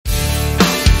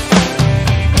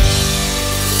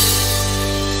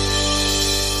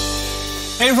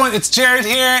everyone, it's Jared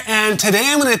here, and today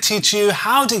I'm going to teach you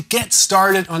how to get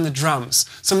started on the drums.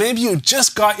 So maybe you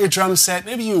just got your drum set,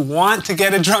 maybe you want to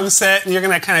get a drum set and you're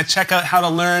going to kind of check out how to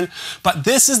learn, but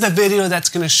this is the video that's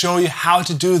going to show you how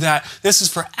to do that. This is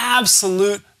for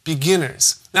absolute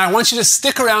beginners. Now I want you to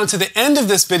stick around to the end of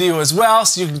this video as well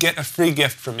so you can get a free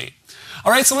gift from me.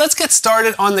 Alright, so let's get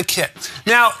started on the kit.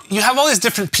 Now, you have all these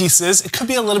different pieces. It could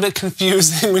be a little bit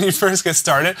confusing when you first get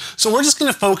started, so we're just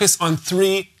going to focus on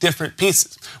 3 different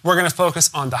pieces. We're going to focus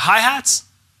on the hi-hats,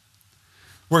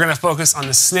 we're going to focus on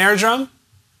the snare drum,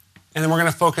 and then we're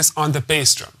going to focus on the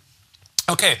bass drum.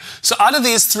 Okay, so out of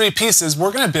these 3 pieces,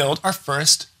 we're going to build our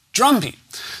first drum beat.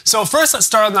 So first, let's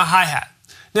start on the hi-hat.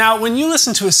 Now, when you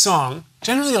listen to a song,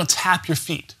 generally you'll tap your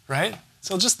feet, right?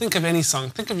 So just think of any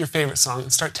song, think of your favorite song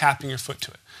and start tapping your foot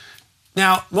to it.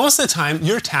 Now, most of the time,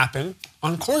 you're tapping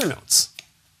on quarter notes,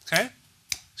 okay?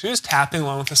 So you're just tapping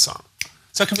along with the song.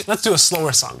 So it could be, let's do a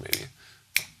slower song maybe,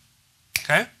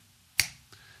 okay?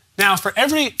 Now, for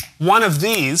every one of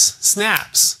these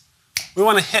snaps, we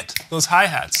want to hit those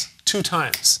hi-hats 2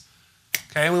 times,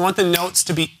 okay? And we want the notes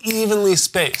to be evenly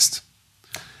spaced.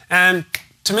 And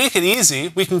to make it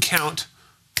easy, we can count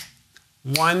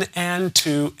 1 and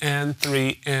 2 and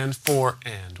 3 and 4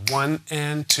 and 1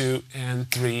 and 2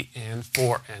 and 3 and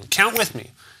 4 and count with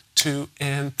me 2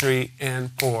 and 3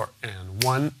 and 4 and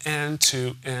 1 and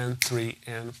 2 and 3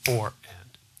 and 4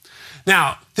 and.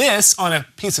 Now this on a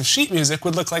piece of sheet music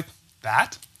would look like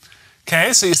that.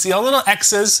 Okay, so you see all little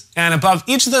X's, and above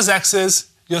each of those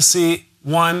X's you'll see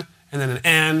 1 and then an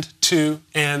and, 2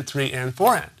 and 3 and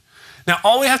 4 and. Now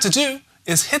all we have to do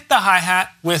is hit the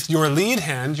hi-hat with your lead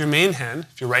hand, your main hand.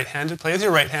 If you're right-handed, play with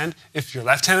your right hand. If you're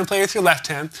left-handed, play with your left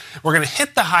hand. We're going to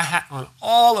hit the hi-hat on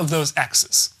all of those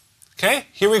X's. Okay,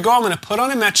 here we go. I'm going to put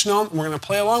on a metronome and we're going to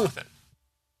play along with it.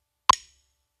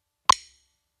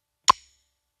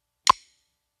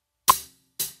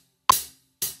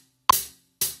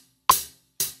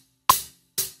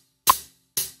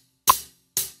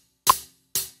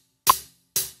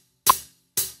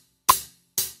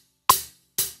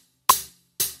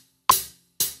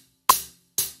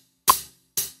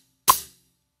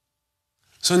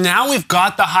 So now we've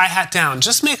got the hi-hat down.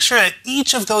 Just make sure that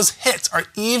each of those hits are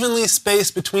evenly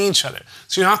spaced between each other.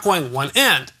 So you're not going 1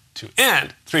 and, 2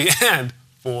 and, 3 and,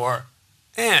 4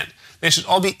 and. They should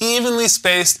all be evenly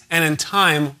spaced and in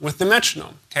time with the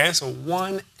metronome. Okay, so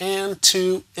 1 and,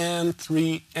 2 and,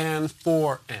 3 and,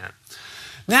 4 and.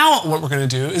 Now what we're going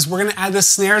to do is we're going to add the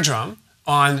snare drum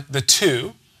on the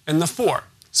 2 and the 4.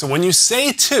 So when you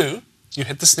say 2, you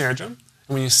hit the snare drum,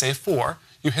 and when you say 4,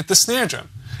 you hit the snare drum.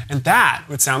 And that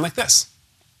would sound like this.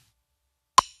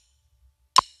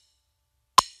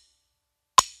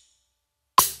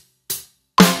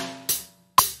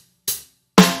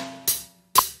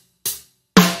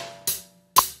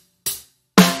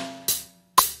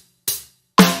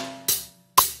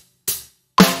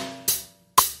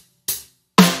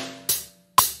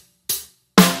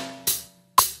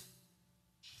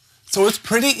 So it's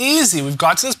pretty easy. We've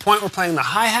got to this point, we're playing the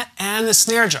hi-hat and the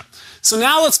snare drum. So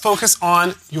now let's focus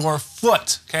on your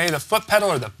foot, okay, the foot pedal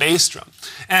or the bass drum.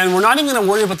 And we're not even going to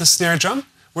worry about the snare drum.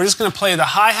 We're just going to play the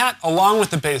hi-hat along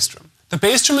with the bass drum. The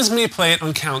bass drum is going to be played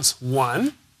on counts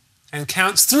 1 and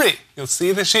counts 3. You'll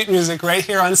see the sheet music right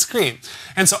here on screen.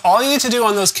 And so all you need to do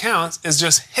on those counts is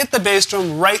just hit the bass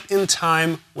drum right in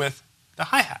time with the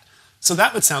hi-hat. So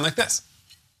that would sound like this.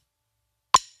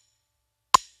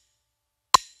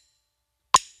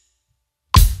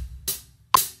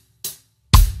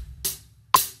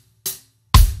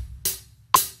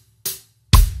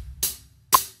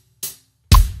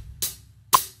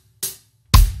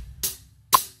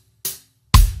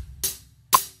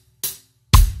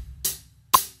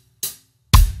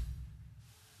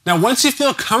 Now once you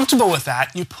feel comfortable with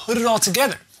that, you put it all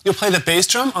together. You'll play the bass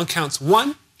drum on counts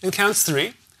 1 and counts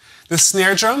 3, the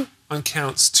snare drum on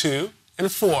counts 2 and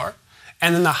 4,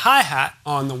 and then the hi-hat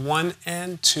on the 1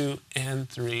 and 2 and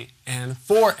 3 and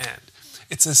 4 end.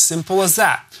 It's as simple as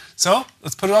that. So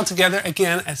let's put it all together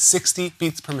again at 60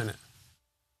 beats per minute.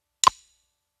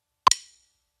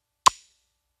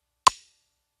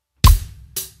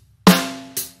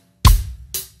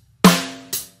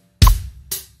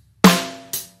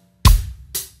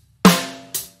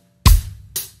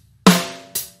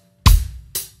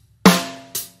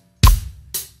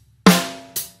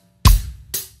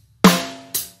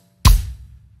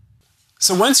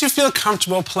 So once you feel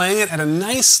comfortable playing it at a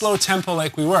nice slow tempo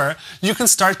like we were, you can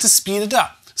start to speed it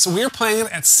up. So we're playing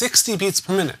it at 60 beats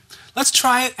per minute. Let's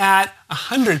try it at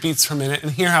 100 beats per minute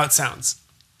and hear how it sounds.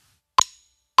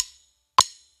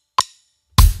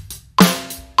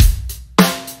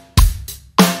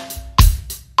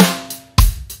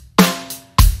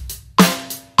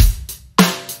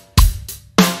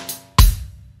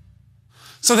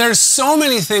 So there's so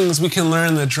many things we can learn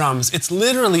in the drums. It's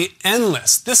literally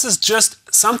endless. This is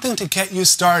just something to get you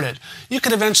started. You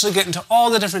could eventually get into all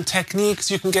the different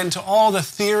techniques. You can get into all the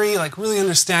theory, like really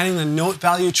understanding the note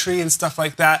value tree and stuff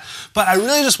like that. But I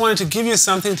really just wanted to give you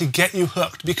something to get you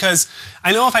hooked, because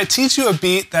I know if I teach you a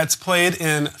beat that's played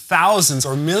in thousands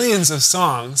or millions of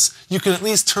songs, you can at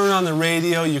least turn on the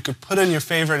radio, you could put in your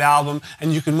favorite album,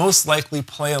 and you can most likely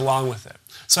play along with it.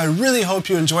 So I really hope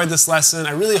you enjoyed this lesson.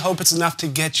 I really hope it's enough to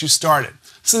get you started.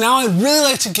 So now I'd really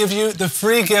like to give you the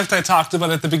free gift I talked about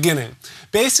at the beginning.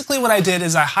 Basically what I did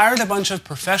is I hired a bunch of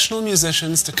professional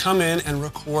musicians to come in and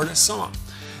record a song.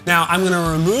 Now I'm going to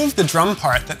remove the drum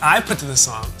part that I put to the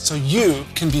song so you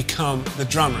can become the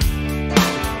drummer.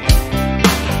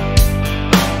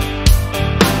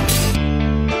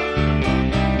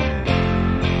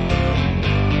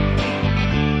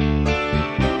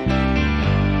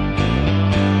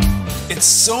 It's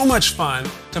so much fun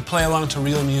to play along to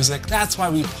real music. That's why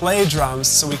we play drums,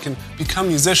 so we can become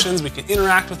musicians, we can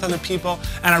interact with other people,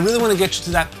 and I really want to get you to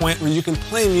that point where you can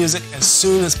play music as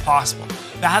soon as possible.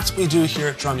 That's what we do here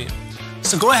at Drumeo.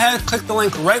 So go ahead, click the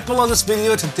link right below this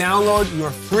video to download your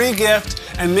free gift,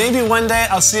 and maybe one day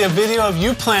I'll see a video of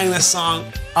you playing this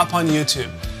song up on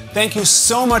YouTube. Thank you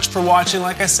so much for watching.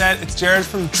 Like I said, it's Jared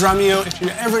from Drumeo. If you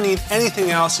ever need anything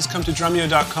else, just come to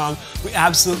drumeo.com. We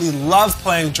absolutely love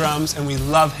playing drums and we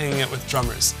love hanging out with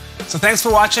drummers. So thanks for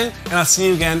watching, and I'll see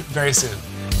you again very soon.